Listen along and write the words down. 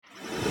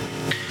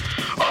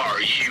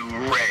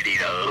ready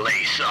to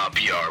lace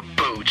up your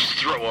boots,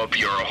 throw up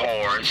your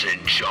horns,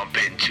 and jump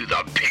into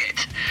the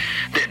pit?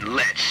 Then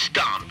let's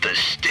stomp the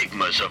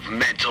stigmas of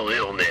mental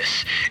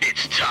illness.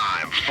 It's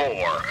time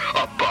for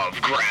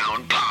Above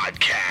Ground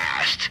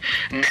Podcast.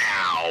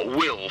 Now,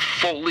 Will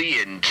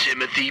Foley and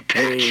Timothy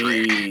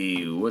Patrick.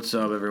 Hey, what's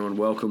up, everyone?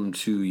 Welcome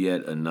to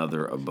yet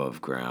another Above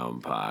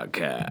Ground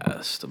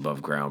Podcast.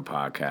 Above Ground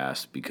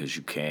Podcast, because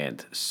you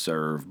can't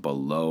serve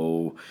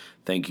below.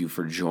 Thank you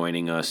for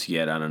joining us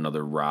yet on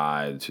another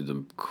ride through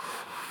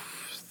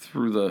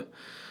the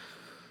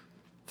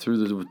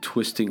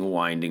twisting,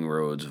 winding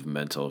roads of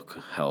mental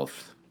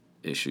health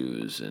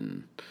issues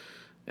and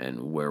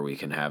where we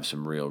can have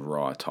some real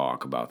raw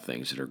talk about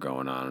things that are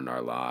going on in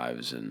our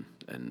lives and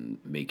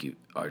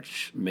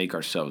make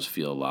ourselves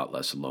feel a lot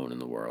less alone in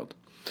the world.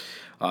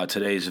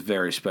 Today's a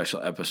very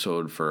special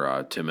episode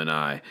for Tim and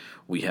I.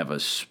 We have a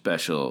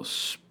special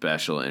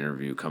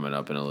interview coming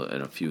up in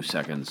a few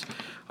seconds.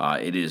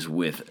 It is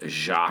with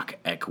Jacques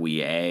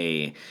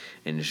Equier,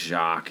 and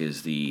Jacques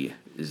is the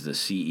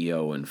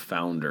CEO and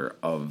founder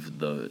of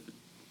the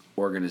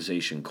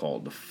organization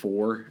called the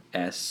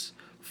 4S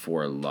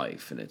for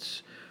Life, and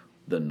it's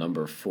the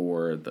number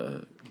 4,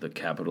 the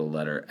capital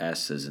letter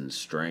S as in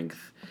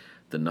strength,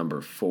 the number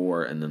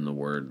 4, and then the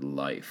word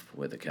life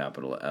with a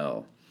capital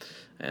L.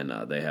 And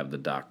they have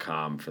the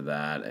 .com for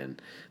that,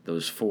 and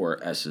those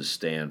 4 S's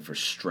stand for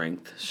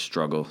strength,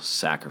 struggle,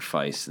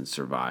 sacrifice, and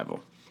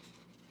survival.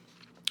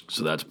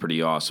 So that's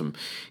pretty awesome.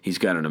 He's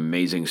got an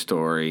amazing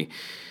story.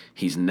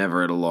 He's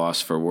never at a loss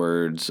for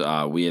words.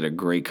 We had a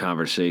great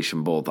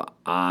conversation both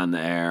on the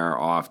air,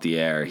 off the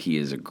air. He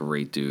is a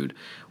great dude.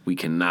 We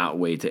cannot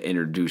wait to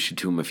introduce you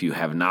to him. If you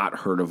have not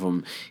heard of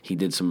him, he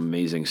did some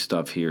amazing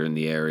stuff here in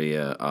the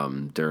area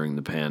during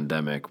the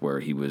pandemic where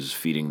he was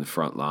feeding the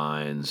front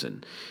lines,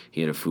 and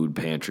he had a food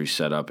pantry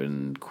set up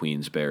in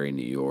Queensbury,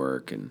 New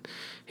York, and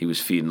he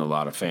was feeding a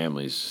lot of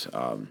families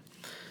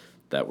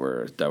that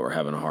were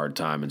having a hard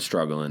time and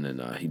struggling,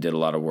 and he did a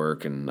lot of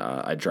work, and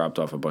I dropped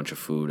off a bunch of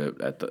food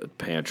at the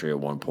pantry at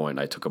one point, and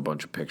I took a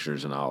bunch of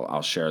pictures, and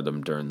I'll share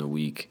them during the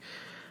week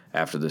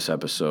after this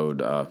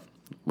episode,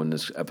 when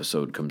this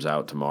episode comes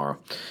out tomorrow.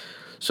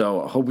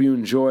 So I hope you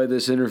enjoy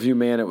this interview,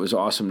 man. It was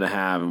awesome to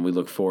have, and we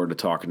look forward to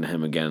talking to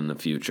him again in the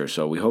future.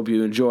 So we hope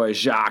you enjoy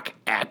Jacques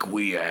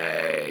Equier.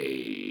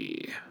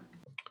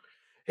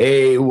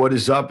 Hey, what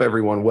is up,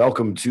 everyone?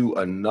 Welcome to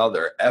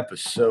another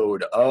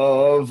episode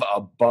of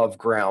Above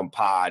Ground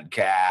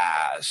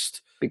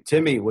Podcast. Big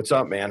Timmy, what's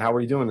up, man? How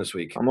are you doing this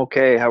week? I'm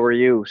okay. How are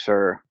you,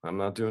 sir? I'm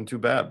not doing too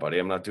bad, buddy.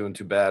 I'm not doing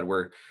too bad.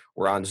 We're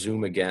on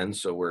Zoom again,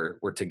 so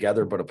we're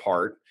together but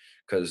apart,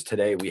 because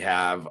today we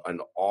have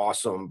an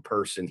awesome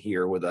person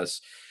here with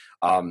us.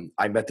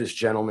 I met this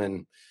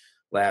gentleman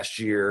last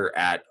year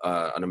at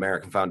an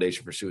American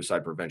Foundation for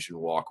Suicide Prevention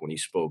walk when he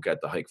spoke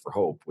at the Hike for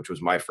Hope, which was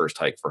my first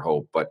Hike for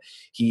Hope. But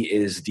he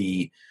is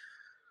the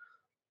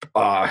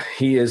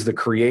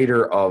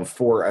creator of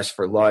 4S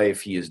for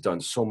Life. He has done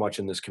so much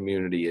in this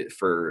community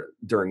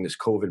during this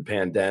COVID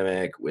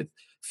pandemic with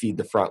Feed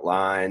the Front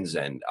Lines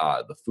and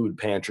the food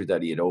pantry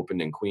that he had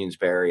opened in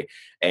Queensbury.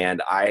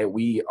 And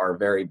we are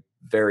very,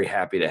 very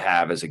happy to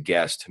have as a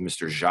guest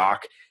Mr.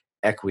 Jacques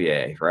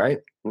Equier, right?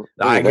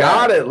 I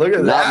got it. Look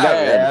at that,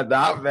 man.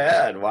 Not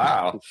bad.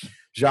 Wow.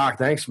 Jacques,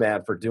 thanks,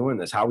 man, for doing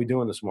this. How are we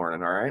doing this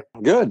morning? All right?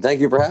 Good. Thank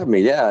you for having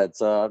me. Yeah, it's,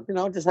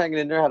 just hanging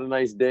in there. Had a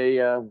nice day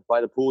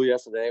by the pool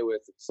yesterday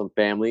with some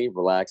family,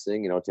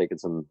 relaxing, taking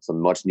some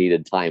much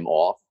needed time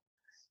off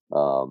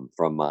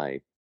from my.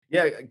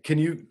 Yeah. Can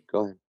you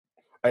go ahead?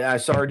 I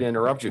sorry to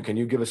interrupt you. Can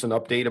you give us an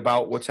update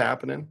about what's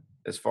happening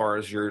as far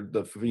as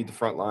the Feed the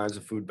Front Lines,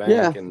 the food bank?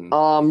 Yeah. And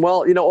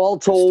all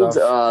told,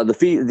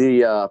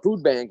 the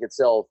food bank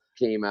itself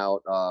came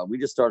out. We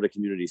just started a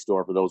community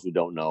store. For those who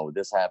don't know,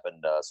 this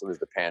happened as soon as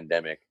the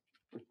pandemic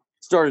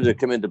started to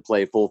come into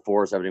play full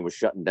force. Everything was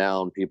shutting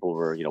down. People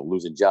were,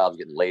 losing jobs,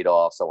 getting laid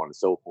off, so on and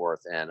so forth.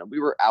 And we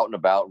were out and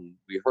about, and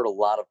we heard a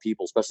lot of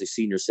people, especially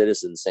senior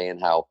citizens, saying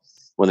how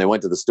when they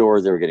went to the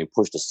stores, they were getting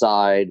pushed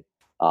aside.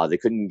 They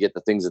couldn't get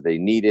the things that they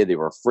needed. They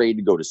were afraid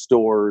to go to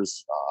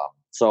stores.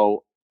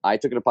 So I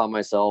took it upon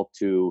myself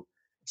to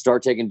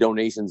start taking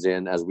donations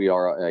in, as we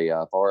are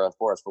a 4S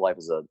for Life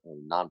is a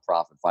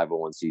nonprofit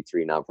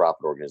 501c3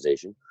 nonprofit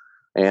organization.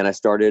 And I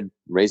started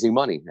raising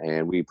money,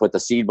 and we put the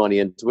seed money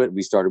into it.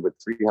 We started with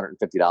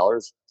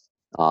 $350,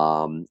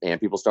 and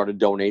people started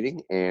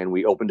donating, and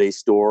we opened a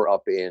store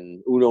up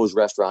in Uno's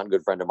restaurant.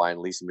 Good friend of mine,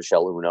 Lisa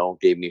Michelle Uno,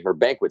 gave me her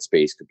banquet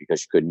space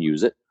because she couldn't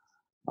use it.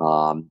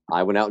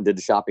 I went out and did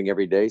the shopping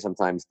every day,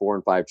 sometimes 4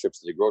 and 5 trips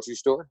to the grocery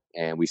store,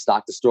 and we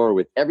stocked the store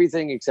with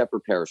everything except for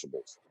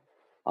perishables.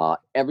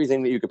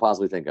 Everything that you could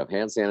possibly think of: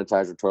 hand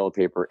sanitizer, toilet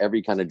paper,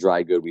 every kind of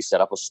dry good. We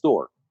set up a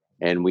store,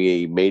 and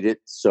we made it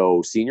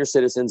so senior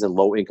citizens and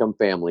low-income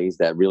families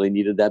that really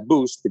needed that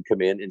boost could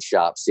come in and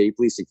shop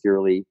safely,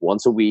 securely,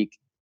 once a week,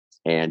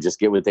 and just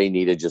get what they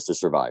needed just to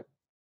survive.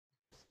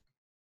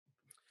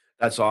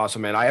 That's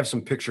awesome, man. I have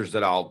some pictures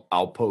that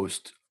I'll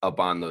post up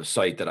on the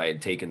site that I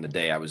had taken the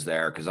day I was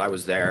there, because I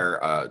was there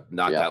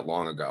not that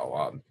long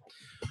ago.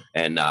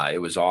 And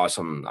it was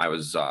awesome.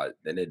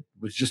 And it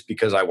was just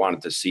because I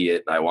wanted to see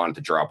it. And I wanted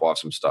to drop off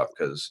some stuff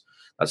because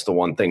that's the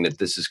one thing that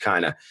this is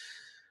kind of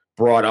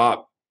brought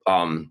up.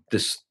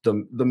 The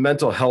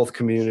mental health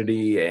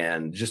community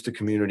and just the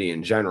community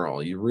in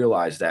general. You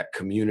realize that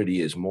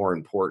community is more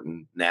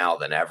important now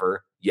than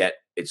ever. Yet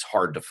it's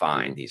hard to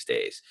find these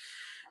days.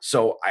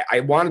 So I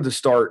wanted to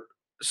start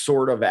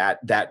sort of at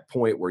that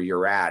point where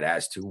you're at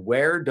as to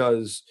where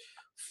does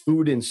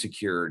food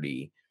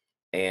insecurity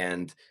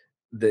and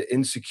the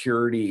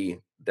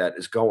insecurity that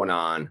is going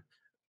on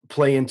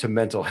play into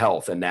mental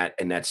health and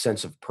that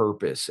sense of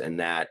purpose and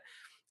that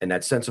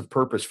sense of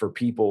purpose for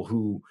people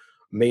who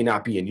may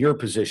not be in your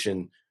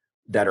position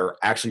that are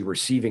actually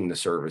receiving the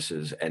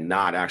services and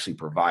not actually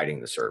providing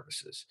the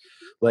services.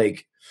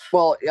 Like,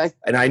 well,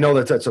 I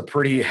know that's a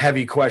pretty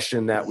heavy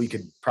question that we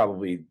could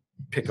probably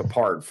pick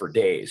apart for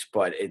days,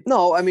 but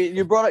no, I mean,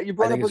 you brought up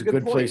a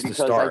good place to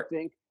start. I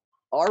think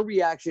our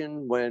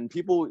reaction when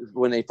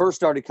they first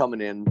started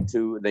coming in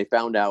they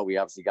found out, we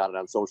obviously got it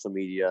on social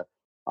media.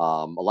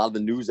 A lot of the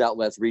news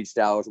outlets reached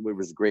out. It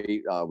was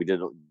great. We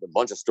did a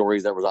bunch of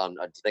stories that was on,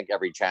 I think,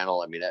 every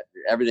channel. I mean,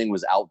 everything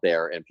was out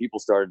there, and people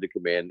started to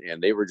come in,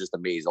 and they were just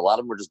amazed. A lot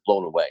of them were just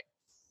blown away.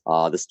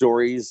 The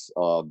stories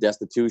of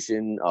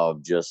destitution,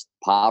 of just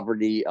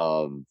poverty,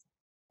 of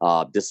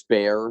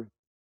despair.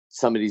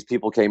 Some of these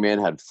people came in,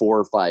 had 4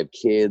 or 5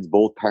 kids,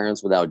 both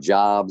parents without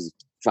jobs,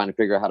 trying to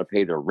figure out how to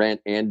pay their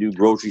rent and do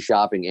grocery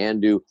shopping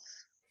and do,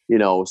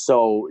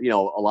 so,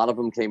 a lot of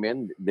them came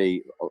in,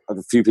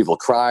 a few people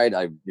cried.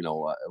 I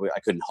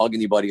couldn't hug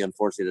anybody,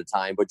 unfortunately, at the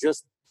time, but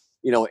just,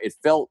 it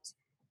felt,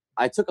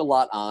 I took a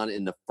lot on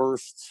in the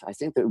first, I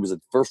think that it was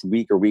the first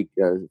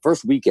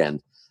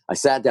weekend. I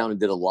sat down and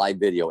did a live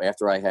video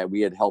after we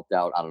had helped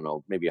out, I don't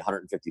know, maybe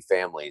 150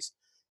 families.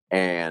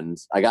 And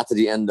I got to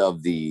the end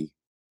of the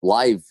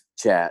live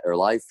chat or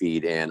live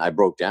feed and I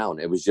broke down.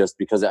 It was just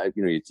because,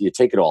 you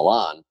take it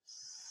all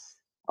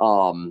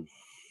on.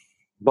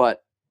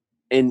 But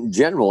in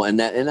general, in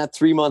that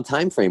 3-month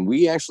time frame,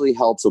 we actually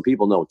helped, so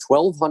people know,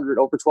 over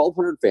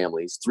 1,200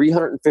 families,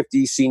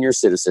 350 senior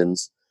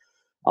citizens.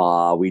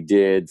 We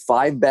did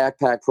 5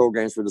 backpack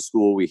programs for the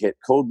school. We hit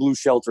Code Blue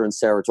Shelter in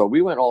Saratoga.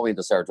 We went all the way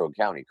into Saratoga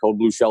County. Code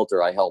Blue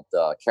Shelter, I helped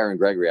Karen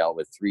Gregory out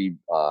with 3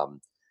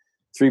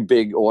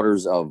 big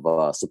orders of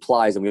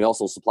supplies, and we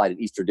also supplied an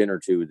Easter dinner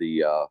to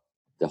the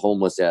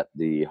homeless at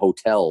the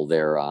hotel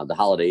there, the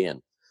Holiday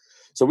Inn.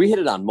 So we hit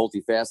it on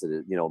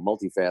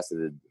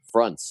multifaceted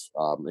fronts,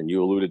 and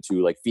you alluded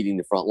to like feeding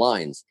the front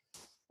lines.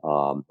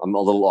 I'm a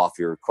little off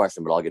your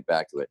question, but I'll get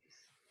back to it.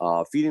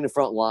 Feeding the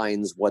front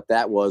lines, what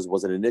that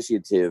was an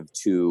initiative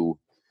to,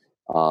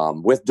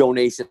 with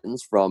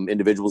donations from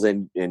individuals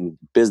and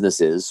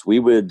businesses, we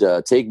would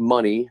take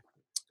money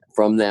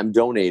from them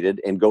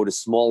donated and go to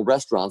small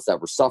restaurants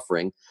that were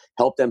suffering,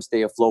 help them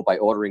stay afloat by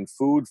ordering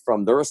food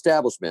from their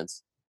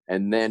establishments,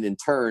 and then in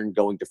turn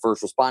going to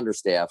first responder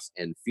staffs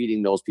and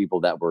feeding those people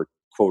that were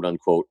quote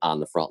unquote on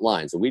the front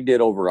lines. And we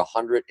did over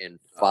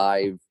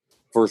 105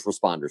 first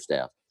responder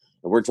staff.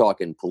 And we're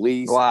talking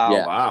police. Wow.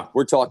 Yeah, Wow.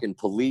 We're talking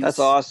police. That's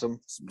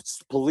awesome.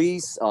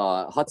 Police,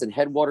 Hudson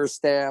Headwaters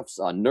staffs,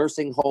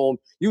 nursing home,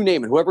 you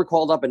name it. Whoever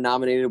called up and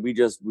nominated,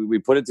 we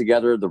put it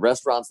together. The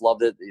restaurants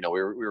loved it.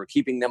 We were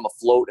keeping them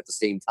afloat at the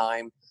same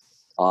time.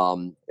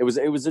 It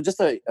was just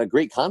a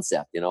great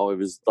concept. It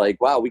was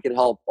like, wow, we can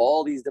help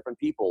all these different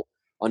people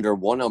under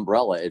one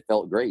umbrella. It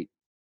felt great.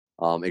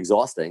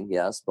 Exhausting,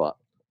 yes, but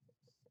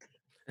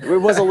it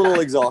was a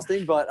little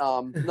exhausting, but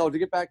no, to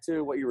get back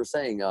to what you were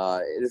saying,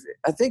 I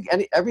think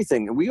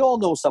everything, we all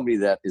know somebody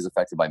that is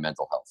affected by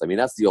mental health. I mean,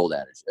 that's the old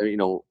adage.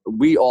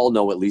 We all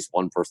know at least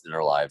one person in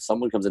our lives.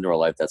 Someone comes into our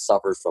life that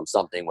suffers from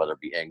something, whether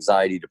it be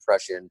anxiety,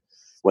 depression,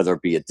 whether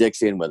it be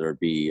addiction, whether it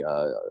be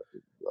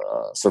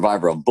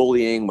survivor of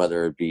bullying,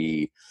 whether it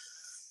be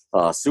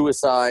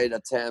suicide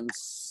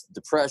attempts,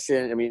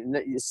 depression, I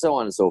mean, so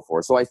on and so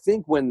forth. So I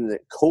think when the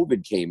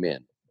COVID came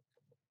in,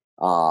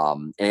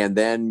 and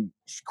then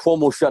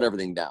Cuomo shut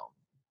everything down.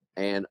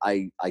 And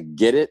I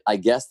get it, I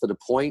guess, to the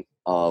point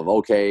of,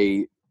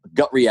 okay,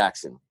 gut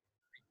reaction.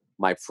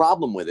 My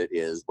problem with it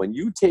is when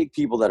you take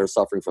people that are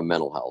suffering from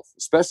mental health,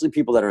 especially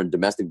people that are in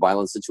domestic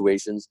violence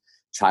situations,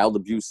 child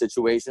abuse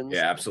situations.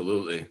 Yeah,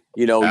 absolutely.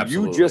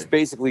 You just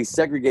basically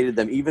segregated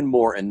them even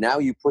more. And now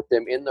you put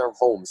them in their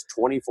homes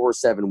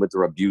 24/7 with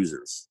their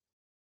abusers.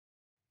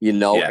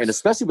 Yes. And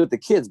especially with the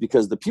kids,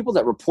 because the people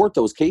that report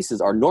those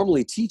cases are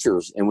normally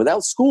teachers. And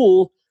without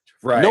school,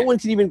 right, no one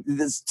can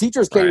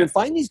teachers can't even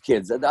find these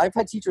kids. I've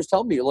had teachers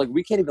tell me, like,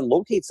 we can't even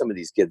locate some of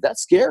these kids.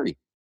 That's scary.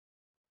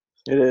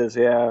 It is,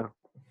 yeah.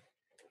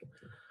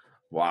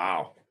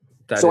 Wow.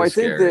 So I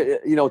think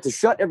that, to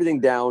shut everything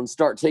down,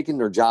 start taking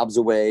their jobs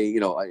away,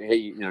 hey,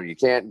 you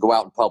can't go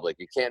out in public.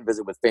 You can't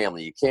visit with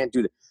family. You can't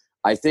do that.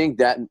 I think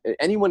that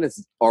anyone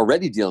that's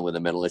already dealing with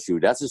a mental issue,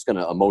 that's just going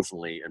to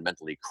emotionally and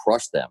mentally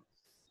crush them.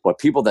 But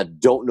people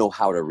that don't know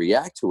how to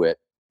react to it,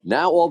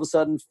 now all of a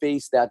sudden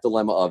face that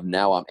dilemma of,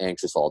 now I'm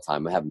anxious all the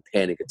time. I'm having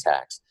panic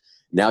attacks.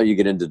 Now you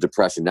get into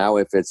depression. Now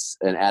if it's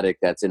an addict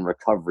that's in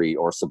recovery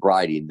or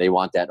sobriety, they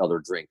want that other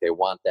drink. They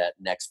want that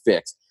next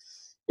fix.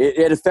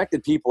 It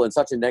affected people in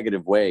such a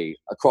negative way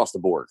across the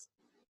board.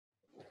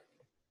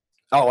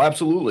 Oh,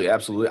 absolutely.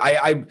 Absolutely.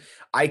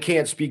 I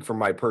can't speak from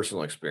my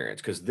personal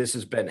experience because this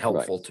has been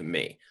helpful to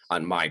me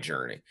on my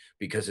journey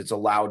because it's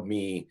allowed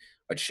me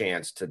a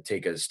chance to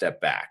take a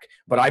step back.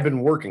 But I've been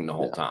working the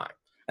whole time,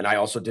 and I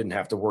also didn't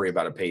have to worry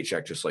about a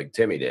paycheck just like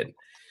Timmy did.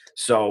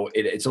 So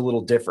it's a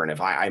little different.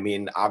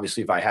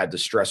 Obviously, if I had to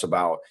stress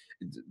about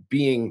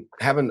the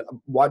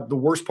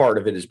worst part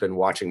of it has been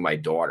watching my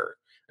daughter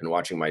and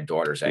watching my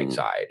daughter's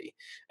anxiety.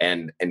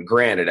 And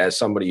granted, as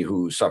somebody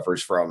who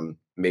suffers from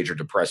major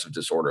depressive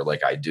disorder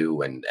like I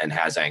do and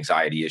has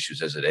anxiety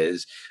issues as it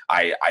is,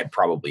 I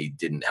probably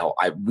didn't help.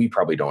 We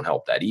probably don't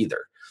help that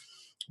either.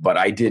 But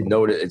I did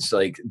notice it's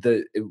like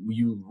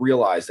you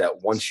realize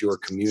that once your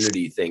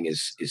community thing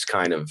is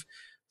kind of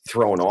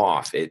thrown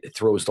off, it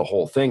throws the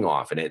whole thing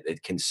off, and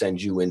it can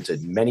send you into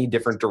many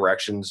different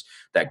directions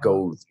that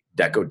go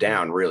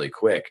down really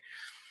quick.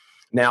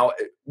 Now,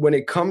 when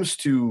it comes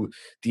to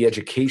the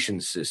education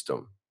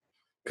system,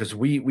 because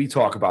we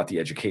talk about the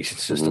education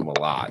system a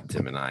lot,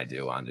 Tim and I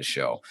do on the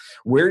show.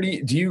 Where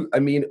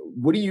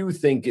what do you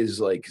think is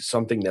like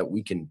something that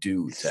we can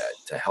do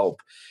to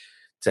help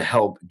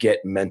get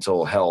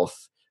mental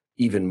health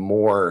even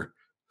more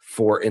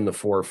in the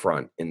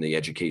forefront in the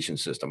education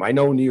system? I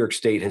know New York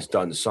State has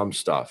done some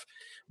stuff,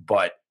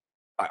 but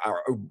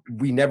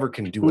we never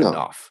can do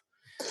enough.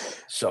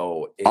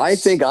 So I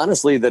think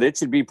honestly that it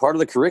should be part of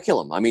the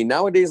curriculum. I mean,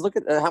 nowadays, look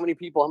at how many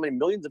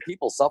millions of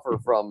people suffer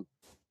from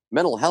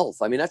mental health.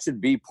 I mean, that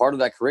should be part of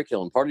that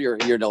curriculum, part of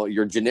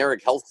your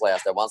generic health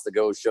class that wants to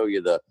go show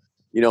you the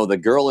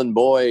girl and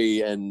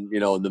boy and,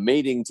 the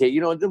mating tape,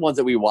 the ones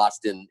that we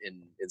watched in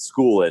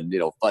school and,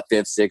 5th,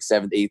 6th,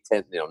 7th, 8th,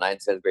 10th,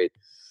 9th, 10th grade.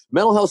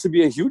 Mental health should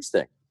be a huge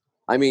thing.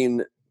 I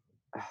mean,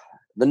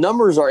 the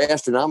numbers are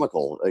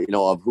astronomical,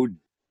 of who.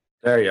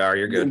 There you are.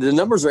 You're good. The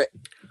numbers are.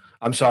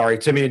 I'm sorry.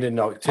 Timmy didn't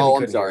know. Timmy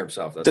couldn't hear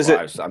himself. That's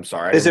why I'm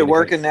sorry. Is it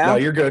working now? No,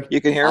 you're good. You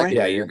can hear me?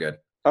 Yeah, you're good.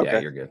 Okay. Yeah,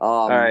 you're good.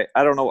 All right.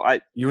 I don't know.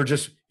 You were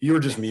just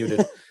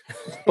muted.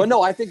 But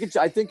no, I think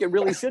it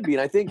really should be.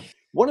 And I think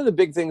one of the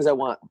big things I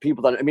want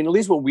people to, at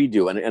least what we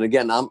do. And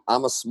again, I'm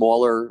a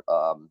smaller,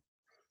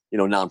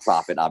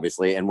 nonprofit,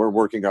 obviously, and we're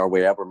working our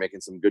way up. We're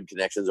making some good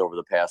connections over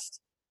the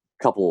past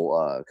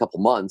couple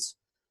months.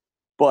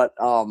 But,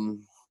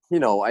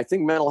 I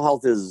think mental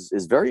health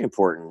is very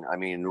important. I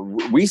mean,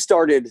 we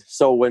started,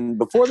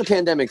 before the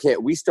pandemic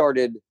hit, we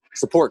started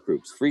support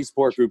groups, free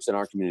support groups in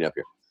our community up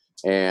here.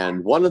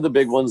 And one of the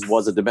big ones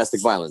was a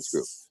domestic violence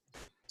group.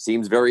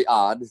 Seems very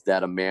odd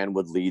that a man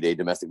would lead a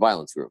domestic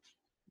violence group.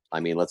 I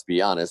mean, let's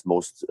be honest,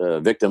 most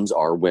victims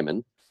are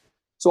women.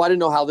 So I didn't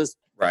know how this...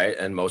 Right,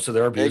 and most of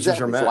their abusers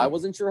are men. So I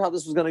wasn't sure how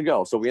this was going to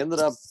go. So we ended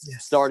up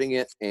starting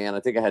it, and I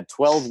think I had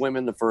 12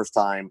 women the first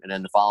time, and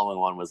then the following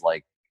one was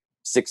like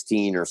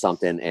 16 or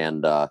something.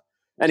 And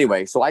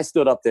anyway, so I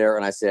stood up there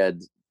and I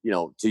said,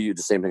 to you,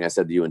 the same thing I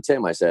said to you and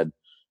Tim. I said,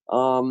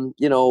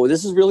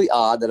 this is really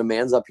odd that a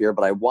man's up here,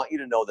 but I want you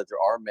to know that there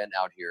are men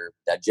out here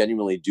that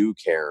genuinely do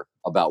care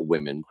about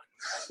women,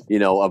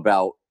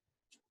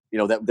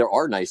 that there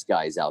are nice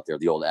guys out there,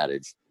 the old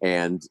adage.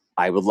 And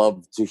I would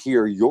love to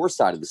hear your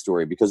side of the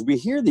story because we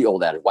hear the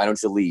old adage, why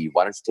don't you leave?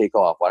 Why don't you take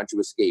off? Why don't you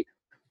escape?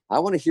 I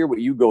want to hear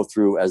what you go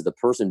through as the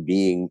person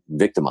being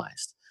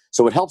victimized.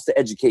 So it helps to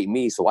educate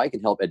me so I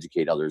can help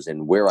educate others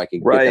and where I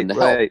can get them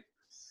to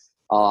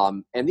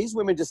help. And these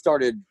women just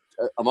started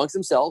amongst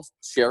themselves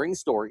sharing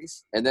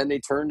stories, and then they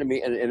turned to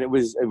me and it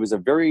was a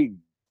very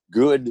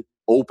good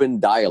open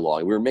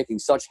dialogue. We were making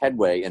such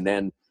headway, and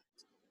then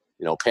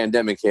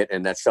pandemic hit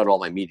and that shut all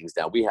my meetings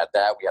down. We had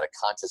a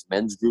conscious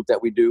men's group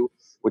that we do,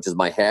 which is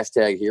my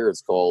hashtag here.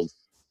 It's called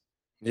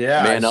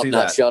Man Up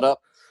Not Shut Up.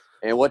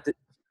 And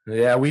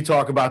we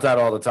talk about that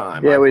all the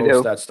time. Yeah, we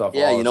do that stuff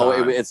all the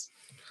time. It's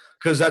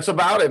because that's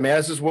about it, man.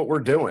 This is what we're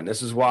doing.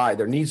 This is why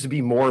there needs to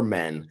be more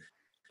men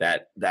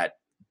that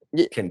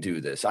can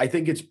do this. I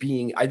think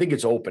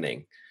it's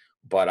opening,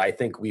 but I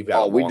think we've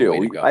got a long way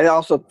to go. I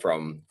also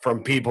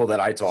from people that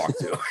I talk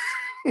to.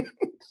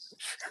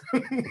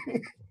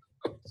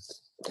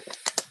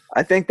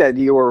 I think that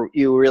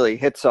you really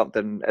hit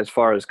something as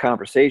far as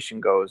conversation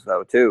goes,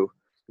 though, too.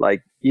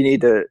 Like you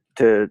need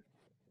to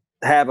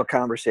have a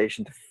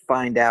conversation to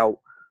find out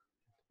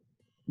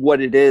what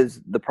it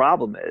is the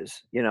problem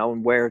is,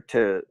 and where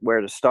to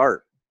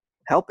start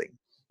helping.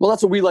 Well,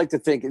 that's what we like to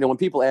think. When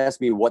people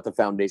ask me what the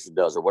foundation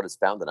does or what it's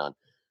founded on,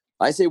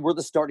 I say we're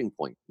the starting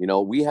point.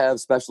 We have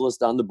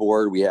specialists on the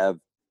board. We have,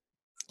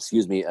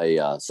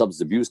 a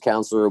substance abuse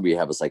counselor. We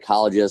have a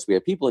psychologist. We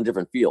have people in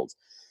different fields.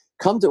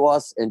 Come to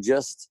us and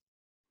just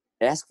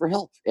ask for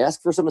help.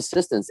 Ask for some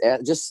assistance.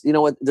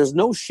 There's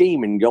no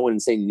shame in going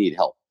and saying you need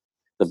help.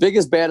 The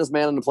biggest, baddest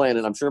man on the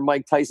planet, I'm sure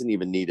Mike Tyson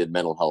even needed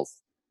mental health,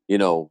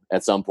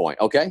 at some point.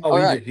 Okay?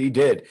 Oh, he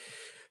did.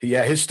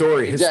 Yeah, his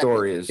story is,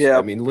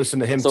 listen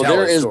to him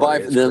tell his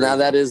story. Now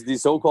that is the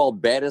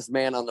so-called baddest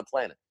man on the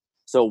planet.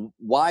 So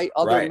why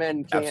other Right.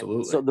 men can't?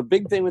 Absolutely. So the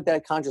big thing with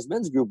that conscious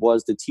men's group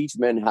was to teach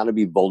men how to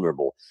be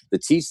vulnerable, to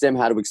teach them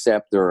how to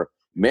accept their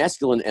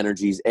masculine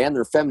energies and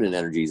their feminine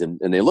energies. And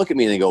they look at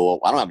me and they go, well,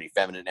 I don't have any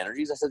feminine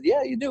energies. I said,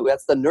 yeah, you do.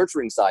 That's the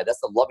nurturing side.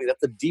 That's the loving.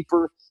 That's the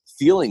deeper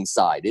feeling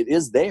side. It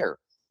is there.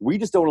 We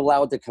just don't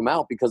allow it to come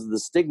out because of the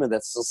stigma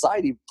that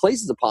society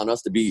places upon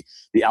us to be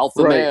the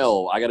alpha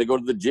male. I got to go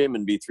to the gym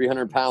and be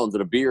 300 pounds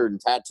with a beard and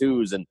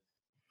tattoos. And,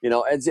 you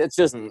know, it's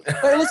just,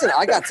 hey, listen,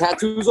 I got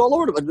tattoos all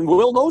over. But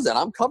Will knows that.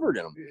 I'm covered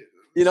in them.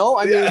 You know,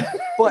 I mean,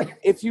 but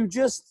if you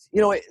just,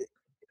 you know,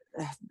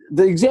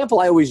 the example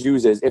I always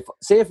use is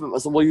so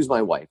we'll use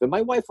my wife. If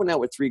my wife went out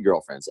with 3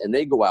 girlfriends and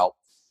they go out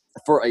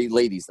for a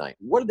ladies' night,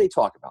 what do they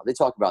talk about? They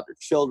talk about their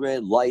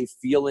children, life,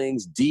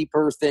 feelings,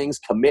 deeper things,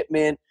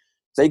 commitment.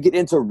 They get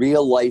into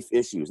real life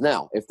issues.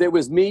 Now, if there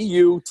was me,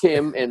 you,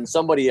 Tim, and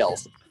somebody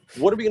else,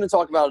 what are we going to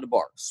talk about at the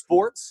bar?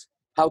 Sports?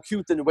 How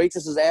cute the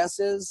waitress's ass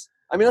is?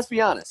 I mean, let's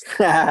be honest.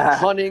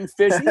 Hunting,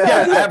 fishing.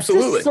 Yeah,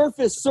 absolutely.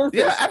 Surface.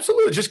 Yeah,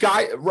 absolutely. Just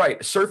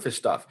surface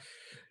stuff.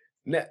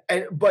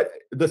 But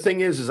the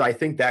thing is I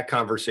think that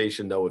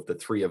conversation, though, if the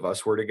 3 of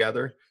us were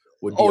together,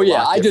 would be a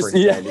lot different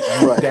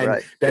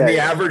than the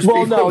average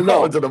people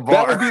going to the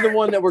bar. That would be the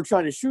one that we're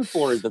trying to shoot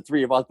for, is the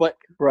 3 of us. But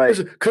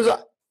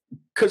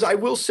because I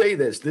will say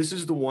this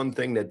is the one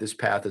thing that this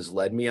path has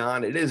led me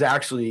on. It is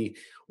actually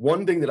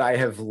one thing that I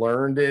have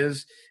learned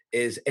is,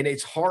 and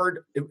it's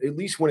hard, at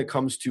least when it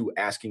comes to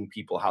asking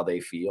people how they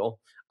feel.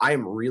 I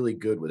am really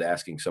good with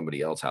asking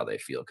somebody else how they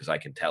feel because I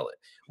can tell it.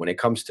 When it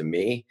comes to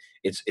me,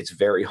 it's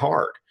very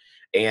hard.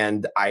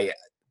 And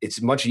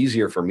it's much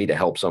easier for me to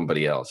help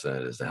somebody else than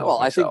it is to help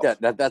myself. I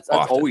think that's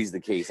always the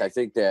case. I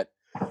think that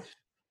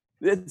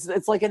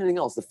it's like anything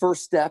else. The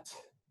first step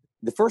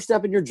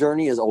in your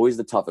journey is always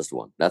the toughest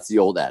one. That's the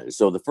old adage.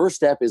 So the first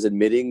step is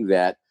admitting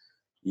that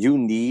you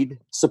need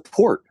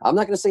support. I'm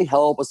not going to say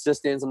help,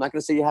 assistance. I'm not going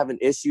to say you have an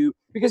issue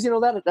because, you know,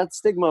 that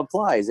stigma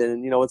applies.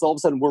 And, you know, it's all of a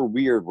sudden we're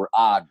weird, we're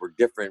odd, we're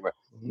different.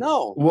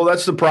 No. Well,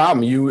 that's the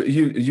problem.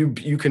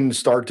 You can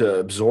start to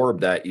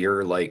absorb that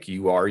you're like,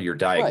 you are your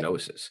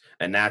diagnosis.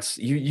 Right. And that's,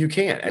 you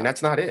can't, and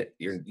that's not it.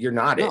 You're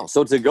not it.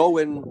 So to go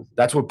in.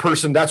 That's what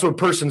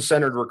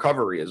person-centered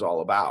recovery is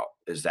all about,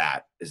 is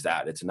that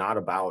it's not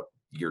about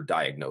your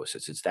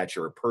diagnosis. It's that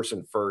you're a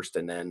person first,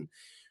 and then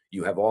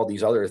you have all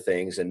these other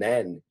things, and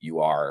then you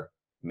have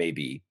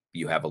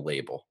a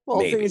label. Well,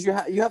 the thing is, you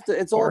have to.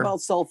 It's all about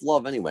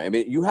self-love anyway. I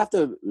mean, you have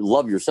to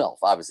love yourself,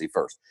 obviously,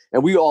 first.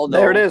 And we all know.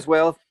 There it is,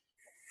 Will.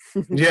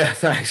 Yeah,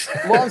 thanks.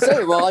 Well, I'm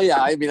saying,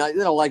 I mean,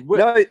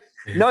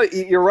 No,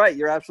 you're right.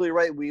 You're absolutely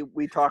right.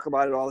 We talk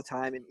about it all the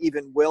time, and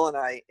even Will and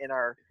I, in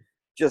our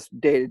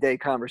just day-to-day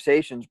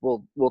conversations,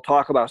 we'll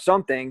talk about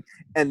something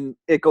and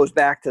it goes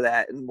back to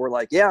that, and we're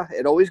like, yeah,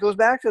 it always goes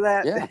back to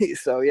that.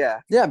 So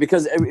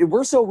because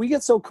we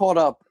get so caught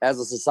up as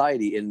a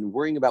society in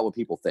worrying about what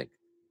people think.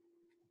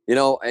 You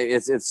know,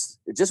 it's just,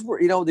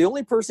 you know, the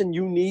only person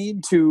you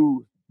need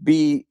to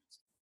be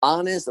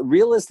honest,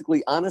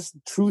 realistically honest,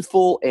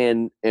 truthful,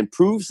 and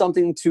prove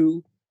something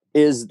to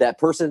is that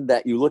person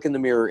that you look in the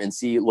mirror and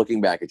see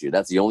looking back at you.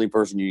 That's the only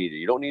person you need.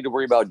 You don't need to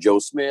worry about Joe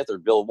Smith or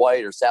Bill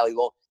White or Sally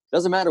Lowe.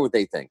 Doesn't matter what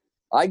they think.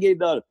 I gave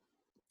that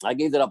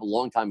up a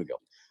long time ago.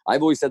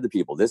 I've always said to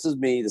people, this is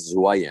me. This is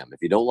who I am.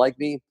 If you don't like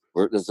me,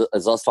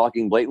 it's us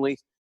talking blatantly,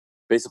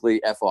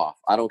 basically F off.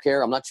 I don't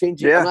care. I'm not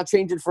changing. Yeah. I'm not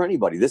changing for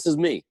anybody. This is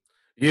me.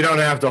 You don't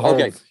have to hold.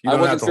 Okay. You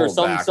don't have to hold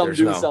back. Some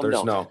do, some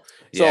don't.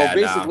 So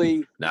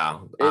basically,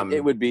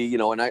 it would be, you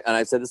know, and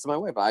I said this to my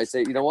wife. I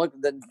say, you know what?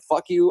 Then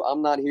fuck you.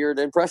 I'm not here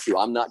to impress you.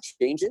 I'm not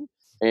changing.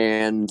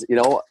 And, you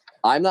know,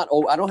 I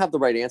don't have the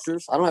right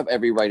answers. I don't have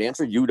every right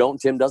answer. You don't.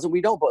 Tim doesn't.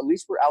 We don't. But at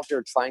least we're out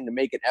there trying to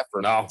make an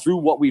effort through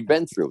what we've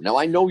been through. Now,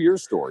 I know your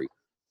story.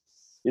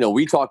 You know,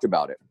 we talked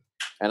about it.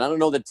 And I don't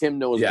know that Tim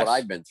knows what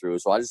I've been through.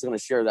 So I'm just going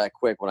to share that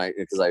quick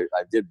because I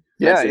did.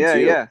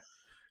 Yeah.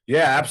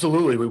 Yeah,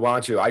 absolutely. We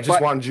want you. I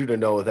just wanted you to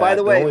know that. By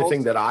the way, the only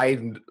thing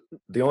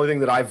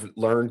that I've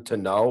learned to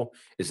know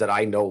is that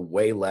I know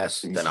way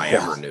less than I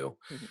ever knew.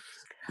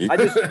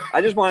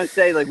 I just want to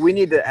say, like, we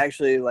need to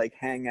actually like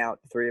hang out,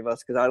 the 3 of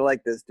us, because I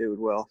like this dude,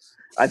 Will.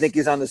 I think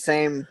he's on the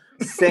same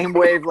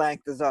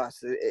wavelength as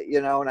us,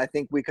 you know. And I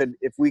think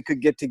if we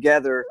could get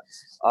together,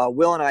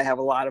 Will and I have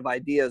a lot of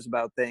ideas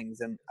about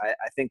things, and I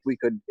think we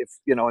could, if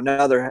you know,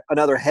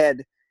 another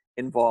head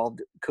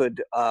involved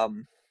could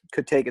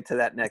take it to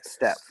that next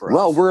step for us.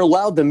 Well, we're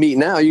allowed to meet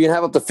now. You can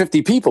have up to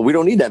 50 people. We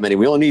don't need that many.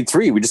 We only need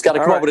 3. We just got to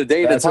come up with a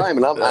day at a time,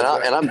 and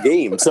I'm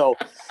game. So,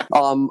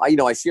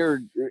 I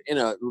shared in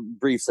a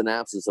brief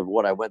synopsis of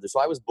what I went through. So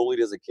I was bullied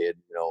as a kid.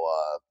 You know,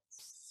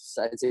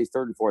 I'd say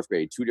 3rd and 4th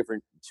grade. Two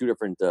different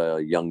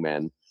young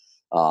men.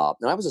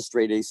 And I was a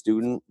straight A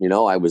student. You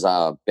know, I was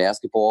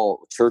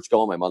basketball, church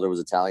going. My mother was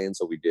Italian,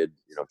 so we did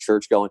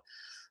church going.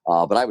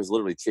 But I was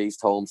literally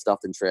chased home,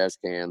 stuffed in trash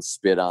cans,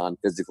 spit on,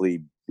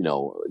 physically,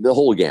 the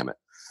whole gamut,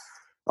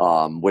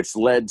 which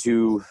led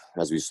to,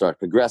 as we start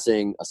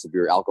progressing, a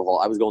severe alcohol.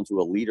 I was going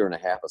through 1.5 liters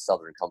of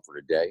Southern Comfort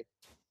a day.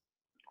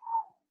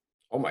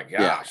 Oh my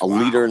gosh. Yeah, a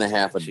liter and a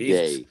half a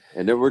day.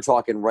 And then we're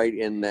talking right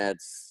in that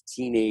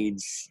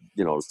teenage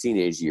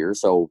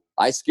years. So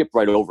I skipped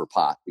right over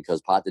pot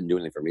because pot didn't do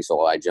anything for me.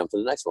 So I jumped to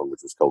the next one,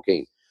 which was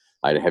cocaine.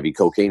 I had a heavy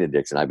cocaine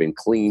addiction. I've been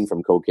clean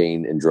from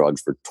cocaine and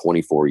drugs for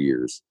 24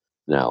 years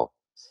now.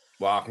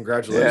 Wow,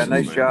 congratulations. Yeah,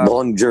 nice job.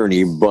 Long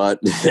journey, but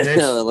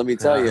let me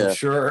tell you,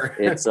 sure.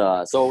 It's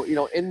so,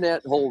 in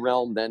that whole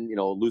realm, then,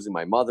 losing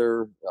my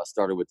mother,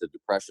 started with the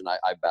depression. I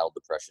battled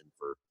depression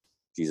for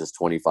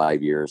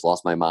 25 years.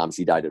 Lost my mom.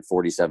 She died at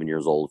 47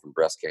 years old from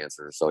breast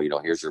cancer. So,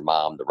 here's your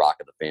mom, the rock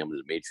of the family,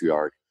 the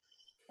matriarch.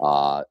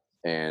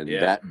 And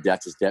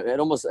that just, it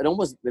almost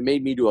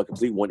made me do a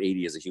complete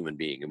 180 as a human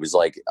being. It was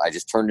like, I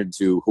just turned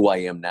into who I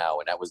am now.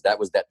 And that was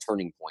that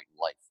turning point in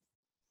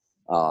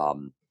life.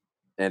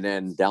 And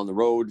then down the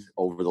road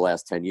over the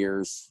last 10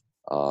 years,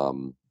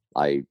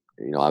 I,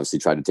 obviously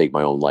tried to take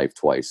my own life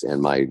twice,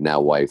 and my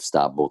now wife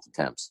stopped both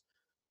attempts.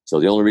 So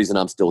the only reason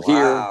I'm still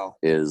here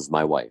is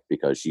my wife,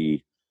 because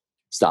she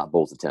stopped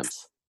both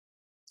attempts.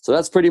 So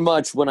that's pretty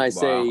much when I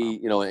say,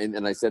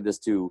 and I said this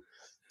to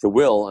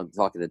Will, I'm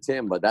talking to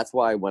Tim, but that's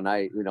why when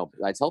I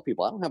tell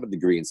people I don't have a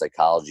degree in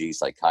psychology,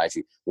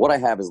 psychiatry. What I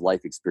have is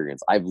life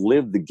experience. I've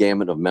lived the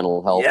gamut of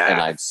mental health,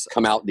 and I've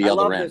come out the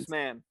other end. This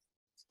man.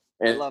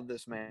 And, I love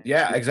this man.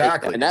 Yeah,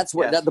 exactly. And that's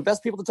what the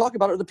best people to talk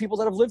about are the people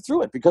that have lived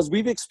through it, because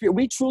we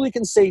truly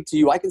can say to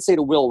you, I can say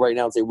to Will right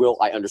now and say, Will,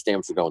 I understand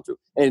what you're going through.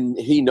 And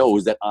he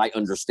knows that I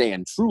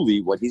understand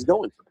truly what he's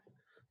going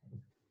through.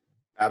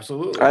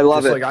 Absolutely. I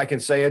love it. Like I can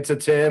say it to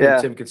Tim,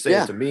 and Tim can say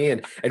it to me,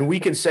 and we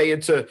can say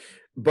it to,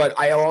 but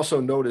I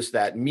also noticed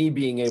that me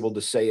being able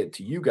to say it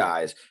to you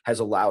guys has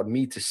allowed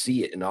me to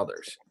see it in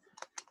others.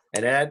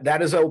 And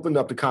that has opened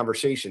up the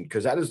conversation,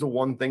 because that is the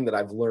one thing that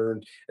I've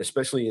learned,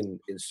 especially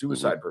in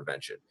suicide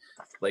prevention.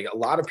 Like, a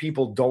lot of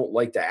people don't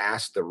like to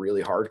ask the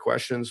really hard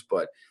questions,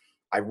 but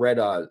I read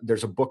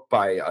there's a book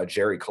by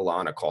Jerry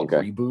Kalana called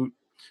Reboot,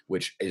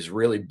 which is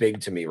really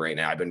big to me right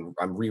now.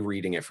 I'm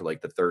rereading it for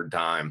like the third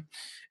time,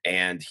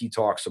 and he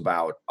talks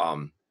about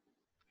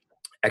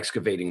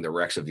excavating the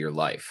wrecks of your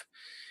life.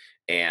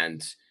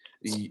 And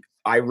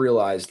I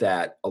realized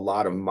that a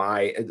lot of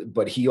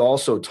but he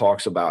also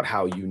talks about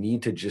how you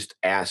need to just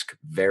ask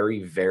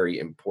very, very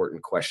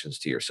important questions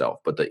to yourself.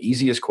 But the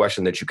easiest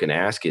question that you can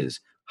ask is,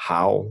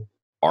 how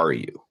are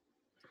you?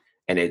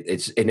 And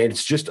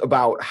it's just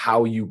about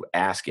how you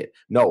ask it.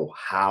 No,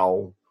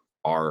 how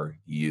are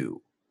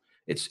you?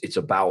 It's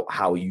about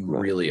how you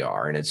really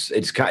are. And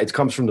it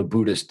comes from the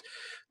Buddhist.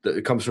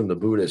 It comes from the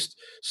Buddhist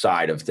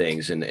side of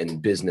things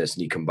and business,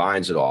 and he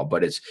combines it all.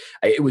 But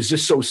it was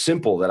just so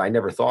simple that I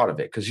never thought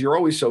of it, because you're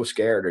always so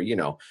scared,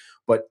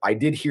 but I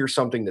did hear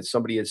something that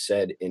somebody had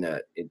said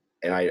and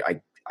I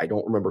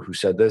don't remember who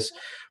said this,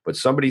 but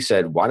somebody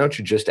said, why don't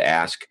you just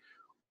ask,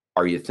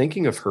 are you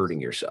thinking of hurting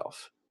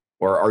yourself,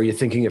 or are you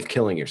thinking of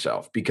killing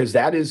yourself? Because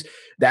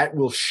that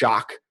will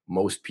shock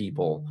most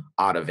people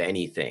out of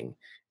anything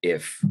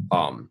if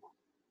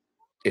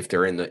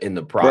they're in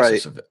the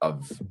process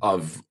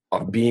of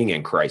being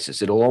in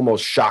crisis. It'll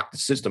almost shock the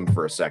system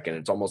for a second.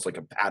 It's almost like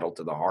a paddle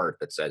to the heart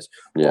that says,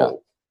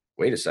 "Oh,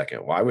 wait a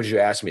second. Why would you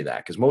ask me that?"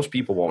 Because most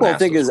people won't. Well, the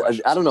thing is,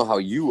 I don't know how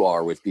you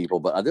are with people,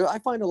 but I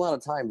find a lot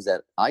of times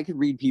that I can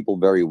read people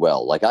very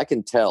well. Like, I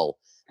can tell.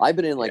 I've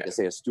been in,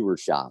 say, a steward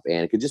shop,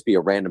 and it could just be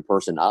a random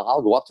person.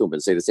 I'll go up to them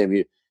and say the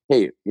same.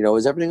 Hey,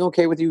 is everything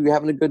okay with you? You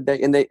having a good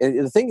day? And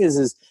the thing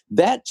is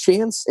that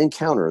chance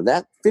encounter,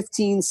 that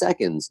 15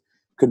 seconds,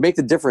 could make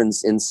the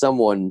difference in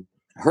someone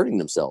hurting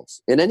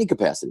themselves in any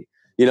capacity.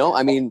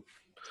 I mean,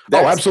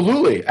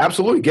 absolutely.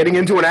 Getting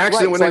into an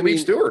accident when they meet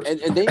stewards.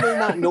 And they may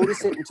not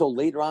notice it until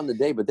later on in the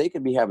day, but they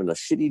could be having a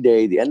shitty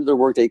day. The end of their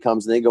workday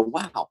comes and they go,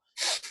 wow,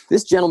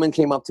 this gentleman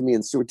came up to me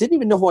and steward didn't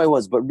even know who I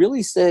was, but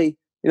really said,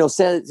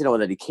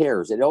 that he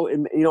cares.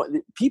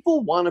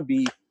 People want to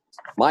be,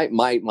 my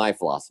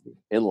philosophy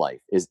in life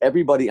is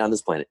everybody on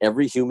this planet,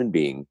 every human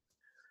being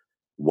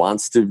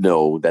wants to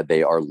know that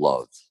they are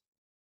loved.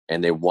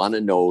 And they want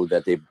to know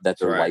that their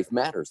life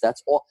matters.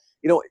 That's all.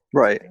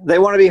 Right. They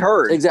want to be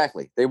heard.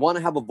 Exactly. They want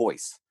to have a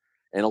voice.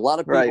 And a lot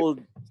of people.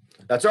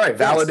 That's right.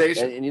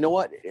 Validation. And you know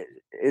what?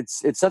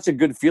 It's such a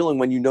good feeling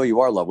when you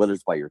are loved, whether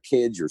it's by your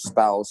kids, your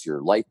spouse,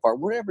 your life partner,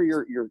 whatever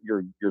your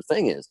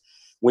thing is.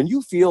 When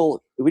you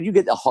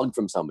get a hug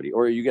from somebody,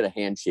 or you get a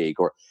handshake,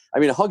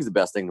 a hug's the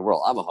best thing in the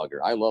world. I'm a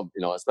hugger. I love,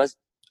 especially.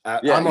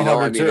 I'm a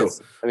hugger too.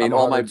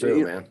 All my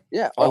man.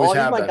 Yeah. All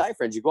my guy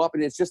friends, you go up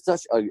and it's just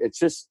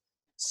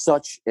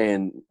such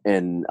a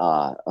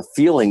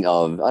feeling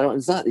of,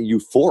 it's not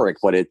euphoric,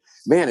 but it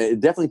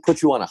definitely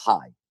puts you on a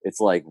high. It's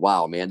like,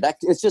 wow, man,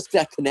 it's just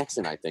that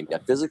connection. I think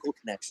that physical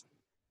connection.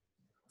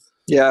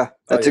 Yeah,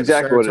 that's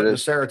exactly what it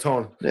is. The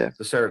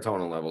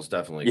serotonin levels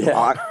definitely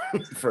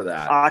for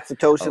that.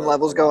 Oxytocin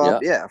levels go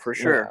up. Yeah, for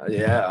sure.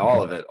 Yeah,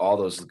 all of it. All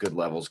those good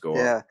levels go up.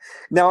 Yeah.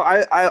 Now,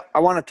 I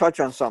want to touch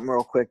on something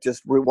real quick.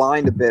 Just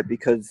rewind a bit,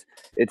 because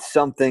it's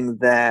something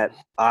that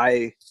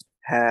I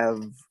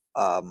have,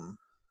 I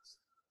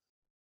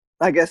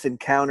guess,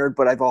 encountered,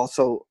 but I've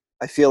also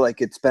I feel like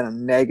it's been a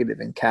negative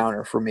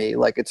encounter for me.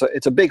 Like it's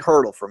a big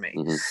hurdle for me.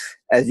 Mm-hmm.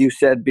 As you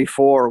said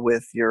before,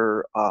 with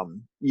your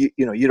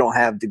you don't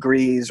have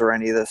degrees or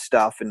any of this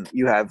stuff, and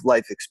you have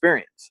life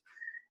experience.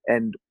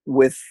 And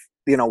with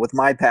with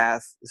my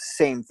path,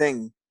 same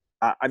thing.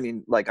 I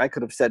mean, like I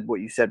could have said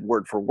what you said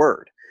word for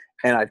word,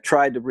 and I've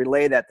tried to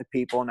relay that to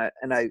people,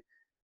 and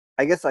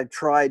I guess I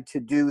tried to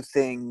do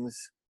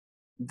things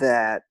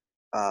that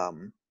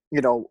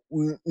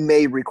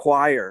may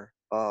require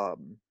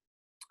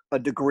a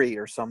degree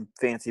or some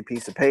fancy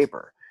piece of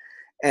paper,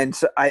 and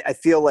so I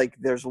feel like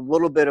there's a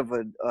little bit of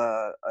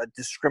a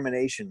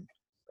discrimination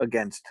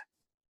against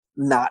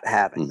not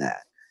having Mm-hmm.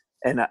 that.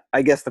 And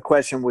I guess the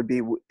question would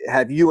be,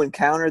 have you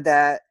encountered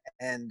that,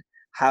 and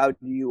how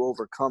do you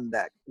overcome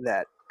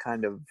that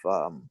kind of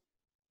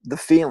the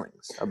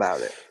feelings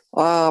about it?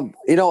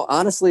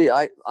 Honestly,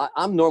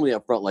 I'm normally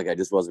up front like I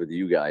just was with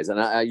you guys,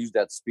 and I use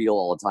that spiel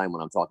all the time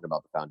when I'm talking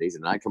about the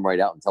foundation, and I come right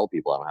out and tell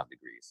people I don't have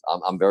degrees.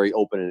 I'm very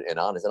open and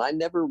honest, and I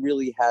never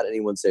really had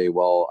anyone say,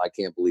 well, I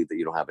can't believe that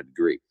you don't have a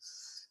degree.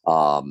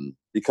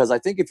 Because I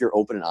think if you're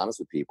open and honest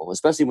with people,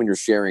 especially when you're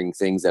sharing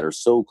things that are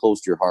so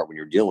close to your heart when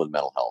you're dealing with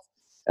mental health,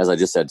 as I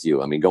just said to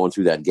you, I mean, going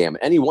through that gamut,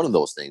 any one of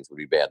those things would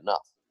be bad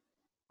enough.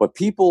 But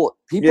people,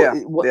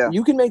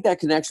 you can make that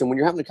connection when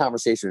you're having a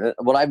conversation.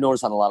 What I've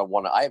noticed on a lot of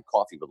I have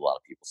coffee with a lot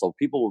of people. So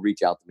people will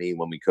reach out to me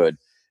when we could,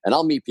 and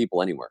I'll meet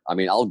people anywhere. I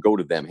mean, I'll go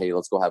to them. Hey,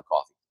 let's go have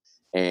coffee.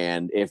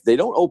 And if they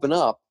don't open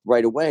up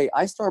right away,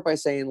 I start by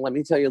saying, let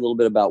me tell you a little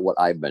bit about what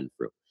I've been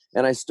through.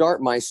 And I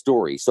start my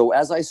story. So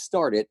as I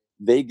start it,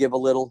 they give a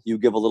little, you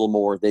give a little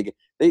more.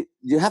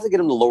 You have to get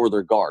them to lower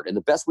their guard. And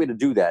the best way to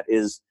do that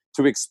is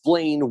to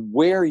explain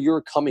where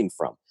you're coming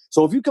from.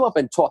 So if you come up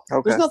and talk,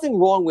 there's nothing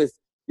wrong with,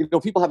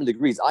 people having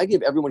degrees. I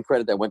give everyone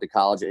credit that went to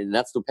college, and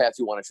that's the path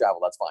you want to travel.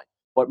 That's fine.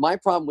 But my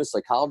problem with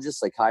psychologists,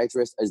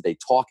 psychiatrists, is they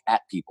talk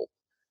at people.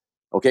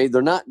 Okay,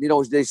 they're not.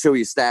 They show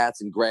you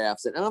stats and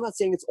graphs, and I'm not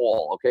saying it's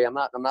all. Okay, I'm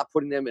not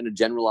putting them in a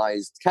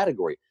generalized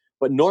category.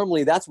 But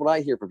normally, that's what I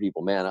hear from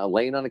people. Man, I'm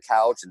laying on a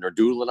couch and they're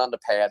doodling on the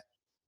pad.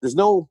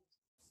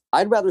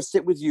 I'd rather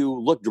sit with you,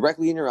 look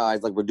directly in your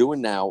eyes like we're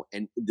doing now,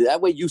 and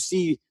that way you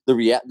see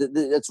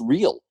that's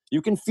real.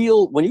 You can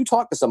feel, when you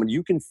talk to someone,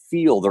 you can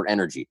feel their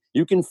energy.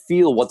 You can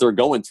feel what they're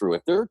going through.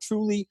 If they're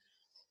truly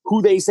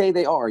who they say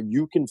they are,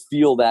 you can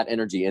feel that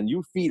energy, and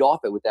you feed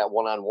off it with that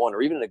one-on-one,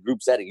 or even in a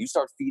group setting. You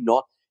start feeding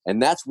off,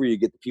 and that's where you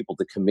get the people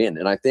to come in.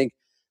 And I think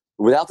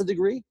without the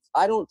degree,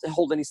 I don't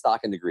hold any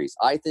stock in degrees.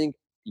 I think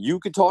you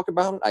could talk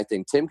about it. I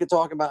think Tim could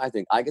talk about it. I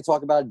think I could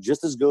talk about it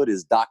just as good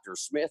as Dr.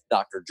 Smith,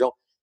 Dr. Joe.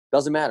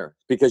 Doesn't matter,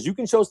 because you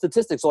can show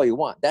statistics all you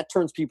want. That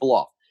turns people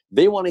off.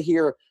 They want to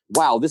hear,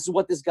 wow, this is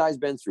what this guy's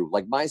been through.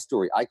 Like my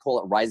story, I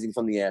call it rising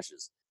from the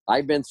ashes.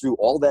 I've been through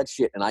all that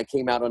shit, and I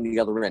came out on the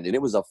other end. And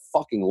it was a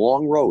fucking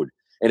long road.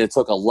 And it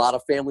took a lot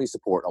of family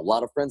support, a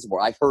lot of friend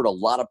support. I hurt a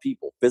lot of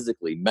people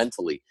physically,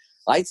 mentally.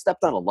 I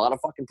stepped on a lot of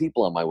fucking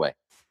people on my way.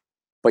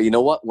 But you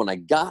know what? When I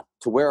got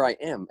to where I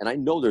am, and I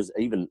know there's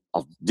even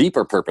a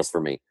deeper purpose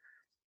for me,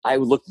 I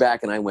would look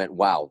back and I went,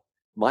 wow,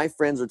 my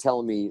friends are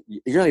telling me,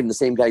 you're not even the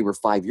same guy you were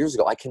 5 years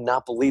ago. I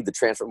cannot believe the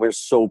transfer. We're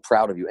so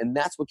proud of you. And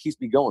that's what keeps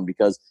me going,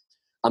 because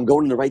I'm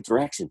going in the right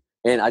direction.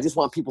 And I just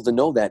want people to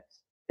know that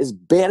as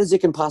bad as it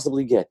can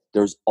possibly get,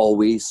 there's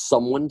always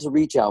someone to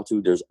reach out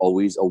to. There's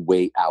always a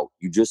way out.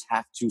 You just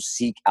have to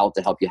seek out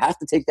the help. You have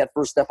to take that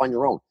first step on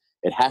your own.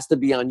 It has to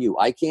be on you.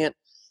 I can't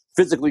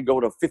physically go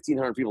to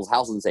 1,500 people's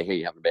houses and say, hey,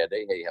 you having a bad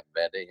day? Hey, you having a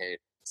bad day? Hey,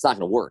 it's not going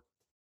to work.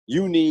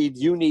 You need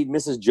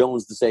Mrs.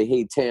 Jones to say,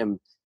 hey, Tim,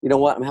 you know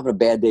what? I'm having a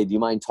bad day. Do you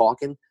mind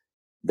talking?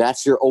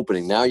 That's your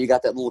opening. Now you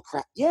got that little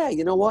crap. Yeah,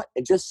 you know what?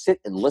 And just sit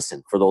and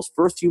listen for those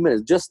first few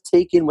minutes. Just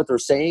take in what they're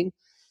saying.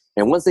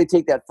 And once they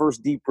take that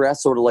first deep breath,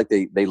 sort of like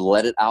they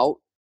let it out,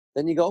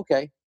 then you go,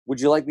 okay, would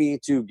you like me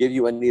to give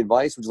you any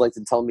advice? Would you like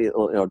to tell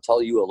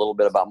you a little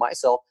bit about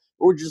myself?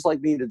 Or would you just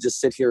like me to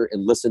just sit here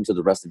and listen to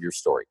the rest of your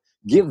story?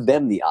 Give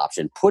them the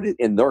option. Put it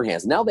in their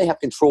hands. Now they have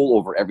control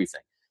over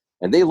everything.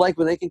 And they like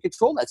when they can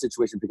control that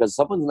situation, because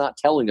someone's not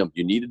telling them,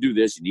 you need to do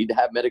this, you need to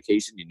have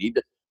medication,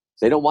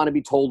 they don't want to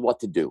be told what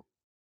to do.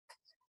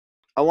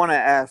 I want to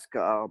ask,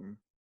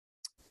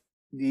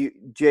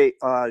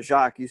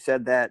 Jacques, you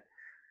said that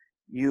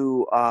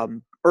you,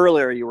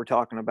 earlier you were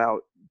talking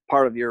about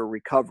part of your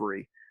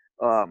recovery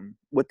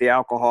with the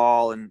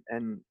alcohol and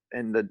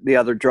the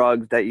other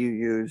drugs that you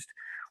used.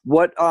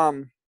 What,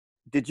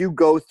 did you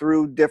go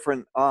through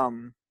different,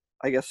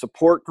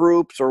 support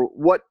groups, or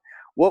what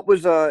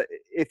was,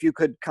 if you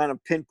could kind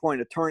of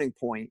pinpoint a turning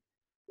point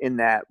in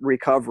that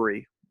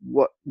recovery,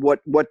 what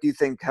do you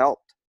think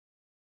helped?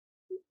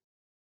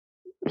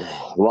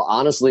 Well,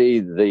 honestly,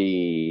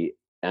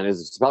 and it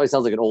probably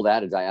sounds like an old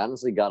adage, I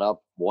honestly got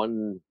up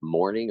one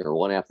morning or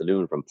one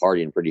afternoon from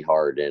partying pretty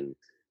hard. And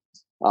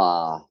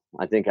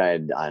I think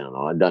I'd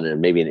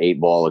done maybe an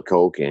 8-ball of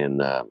Coke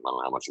and I don't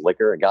know how much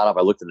liquor. I got up,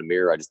 I looked in the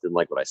mirror. I just didn't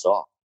like what I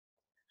saw.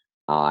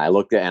 I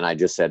looked at, and I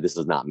just said, this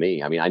is not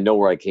me. I mean, I know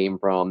where I came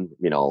from.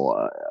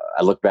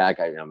 I look back,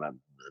 I'm a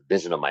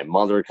vision of my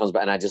mother comes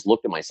back, and I just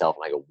looked at myself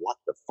and I go, what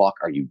the fuck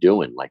are you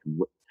doing? Like,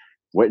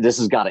 this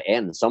has got to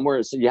end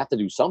somewhere. So you have to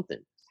do something.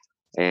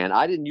 And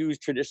I didn't use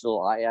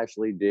traditional. I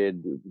actually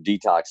did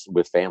detox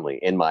with family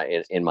in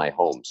my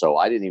home. So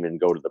I didn't even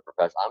go to the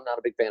professional. I'm not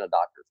a big fan of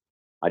doctors.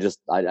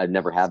 I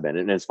never have been.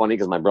 And it's funny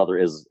because my brother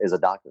is a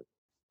doctor.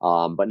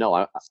 But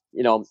no,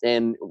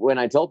 and when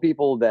I tell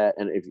people that,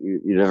 and if you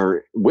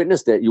never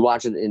witnessed it, you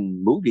watch it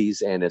in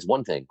movies and it's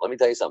one thing. Let me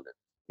tell you something.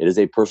 It is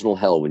a personal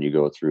hell when you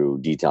go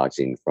through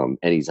detoxing from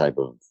any type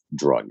of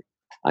drug.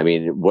 I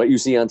mean, what you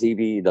see on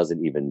TV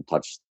doesn't even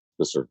touch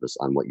the surface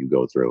on what you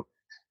go through.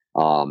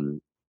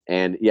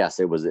 And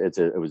yes,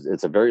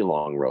 it's a very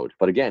long road.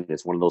 But again,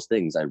 it's one of those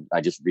things.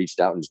 I just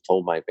reached out and just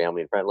told my family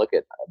and friend, look,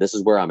 this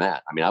is where I'm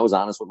at. I mean, I was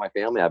honest with my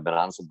family. I've been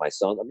honest with my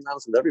son. I've been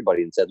honest with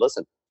everybody and said,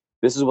 listen,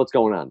 this is what's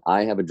going on.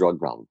 I have a drug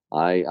problem.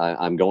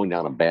 I'm going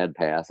down a bad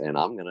path and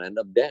I'm going to end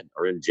up dead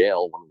or in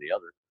jail, one or the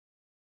other.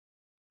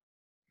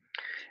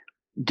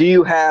 Do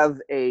you have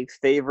a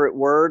favorite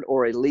word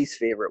or a least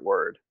favorite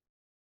word?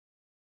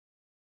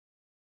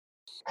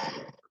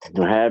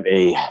 Do I have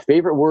a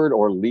favorite word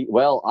or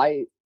well,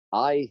 I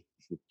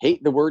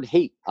hate the word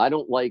hate. I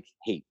don't like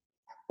hate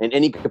in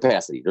any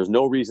capacity. There's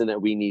no reason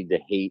that we need to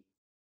hate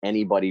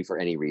anybody for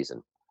any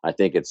reason. I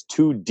think it's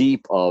too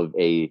deep of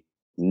a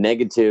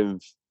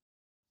negative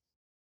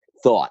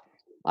thought.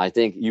 I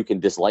think you can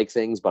dislike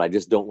things, but I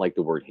just don't like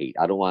the word hate.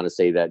 I don't want to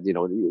say that,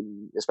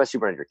 especially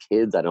around your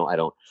kids. I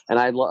don't. And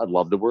I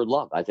love the word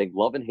love. I think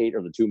love and hate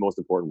are the two most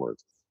important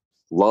words.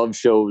 Love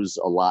shows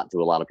a lot to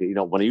a lot of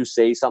people. When you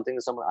say something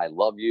to someone, I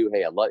love you.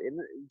 Hey, I love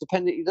you.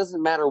 It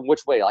doesn't matter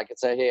which way. I could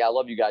say, hey, I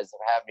love you guys for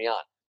having me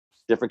on.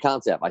 Different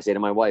concept. I say to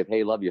my wife,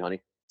 hey, love you,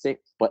 honey.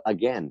 But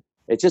again,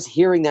 it's just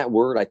hearing that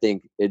word. I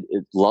think it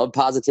love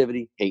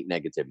positivity, hate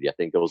negativity. I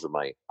think those are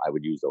I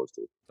would use those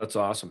two. That's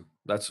awesome.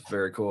 That's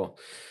very cool.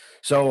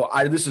 So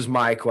this is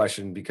my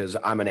question because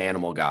I'm an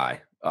animal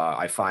guy.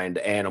 I find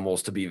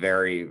animals to be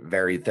very,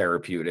 very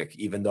therapeutic,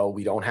 even though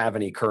we don't have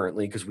any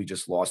currently because we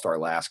just lost our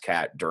last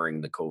cat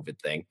during the COVID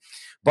thing.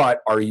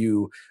 But are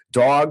you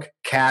dog,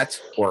 cat,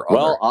 or other?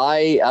 Well,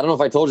 I don't know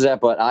if I told you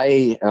that, but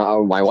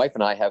my wife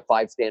and I have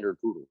 5 standard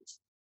poodles.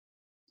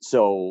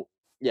 So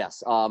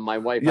yes, my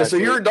wife. Yeah, so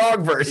you're a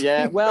dog person.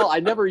 Yeah, well,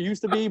 I never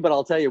used to be, but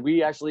I'll tell you,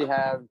 we actually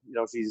have.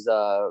 She's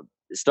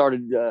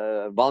started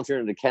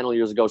volunteering in the kennel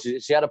years ago.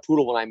 She had a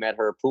poodle when I met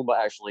her.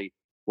 Pumbaa actually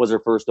was her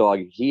first dog.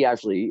 He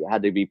actually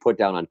had to be put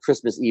down on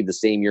Christmas Eve the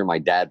same year my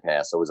dad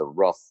passed. So it was a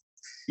rough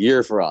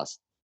year for us.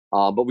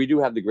 But we do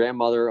have the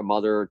grandmother, a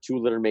mother, 2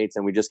 litter mates,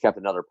 and we just kept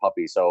another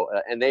puppy. So,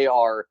 and they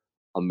are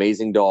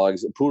amazing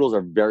dogs. Poodles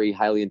are very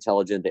highly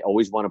intelligent. They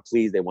always want to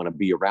please. They want to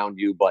be around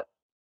you. But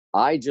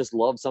I just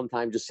love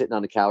sometimes just sitting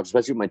on the couch,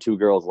 especially with my 2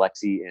 girls,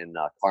 Lexi and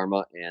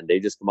Karma, and they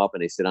just come up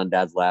and they sit on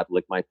dad's lap,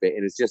 lick my face.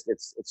 And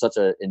it's such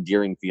an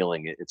endearing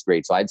feeling. It's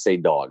great. So I'd say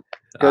dog.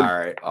 Good. All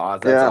right. Oh,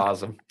 that's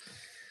awesome.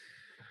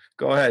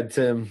 Go ahead,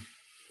 Tim.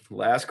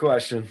 Last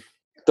question.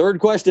 Third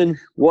question.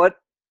 What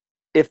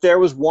if there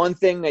was one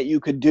thing that you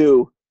could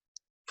do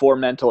for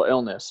mental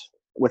illness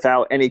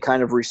without any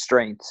kind of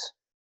restraints?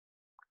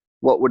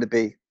 What would it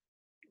be?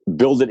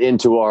 Build it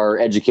into our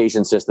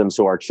education system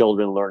so our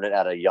children learn it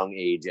at a young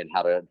age and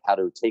how to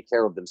take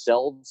care of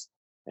themselves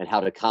and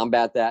how to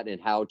combat that and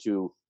how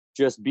to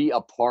just be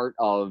a part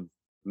of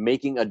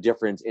making a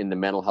difference in the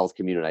mental health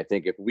community. I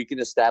think if we can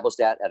establish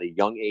that at a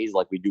young age,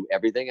 like we do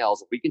everything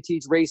else, if we can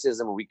teach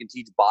racism and we can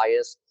teach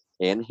bias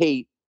and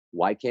hate,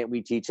 why can't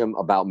we teach them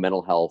about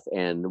mental health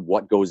and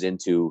what goes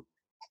into,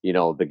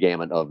 the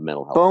gamut of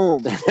mental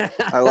health? Boom.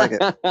 I like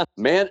it.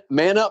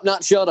 Man up,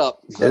 not shut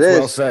up. That's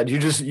well said. You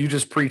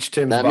just preached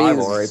Tim's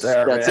Bible right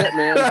there. That's it,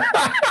 man.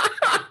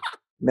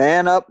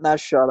 Man up, not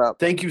shut up.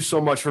 Thank you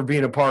so much for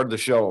being a part of the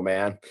show,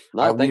 man.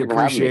 We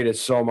appreciate it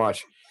so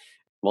much.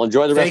 Well,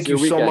 enjoy the rest of your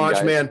weekend, Thank you so much,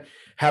 guys. Man.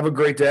 Have a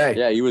great day.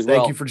 Yeah, you as well.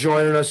 Thank you for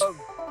joining us.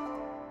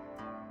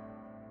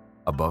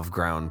 Above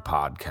Ground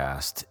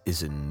Podcast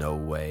is in no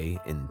way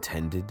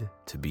intended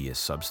to be a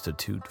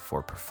substitute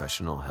for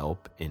professional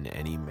help in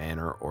any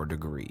manner or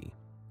degree.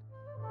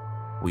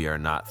 We are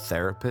not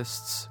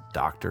therapists,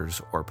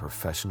 doctors, or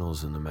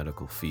professionals in the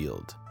medical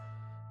field.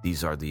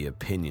 These are the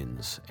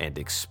opinions and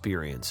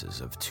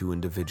experiences of 2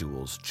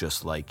 individuals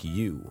just like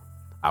you,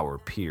 our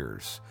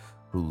peers,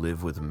 who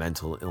live with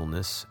mental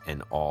illness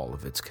and all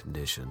of its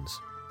conditions.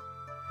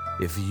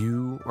 If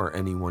you or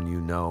anyone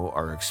you know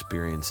are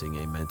experiencing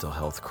a mental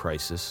health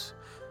crisis,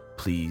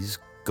 please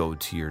go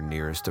to your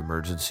nearest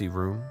emergency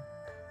room,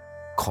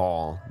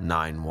 call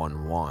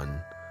 911,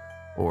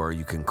 or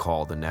you can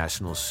call the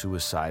National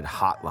Suicide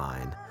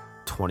Hotline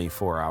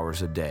 24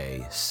 hours a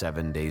day,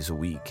 7 days a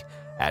week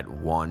at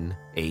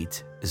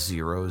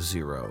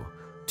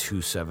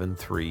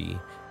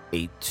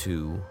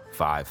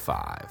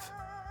 1-800-273-8255.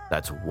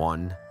 That's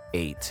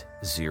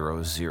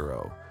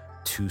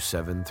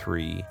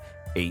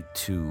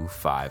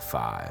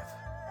 1-800-273-8255.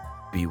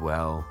 Be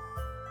well,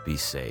 be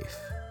safe,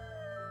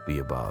 be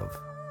above.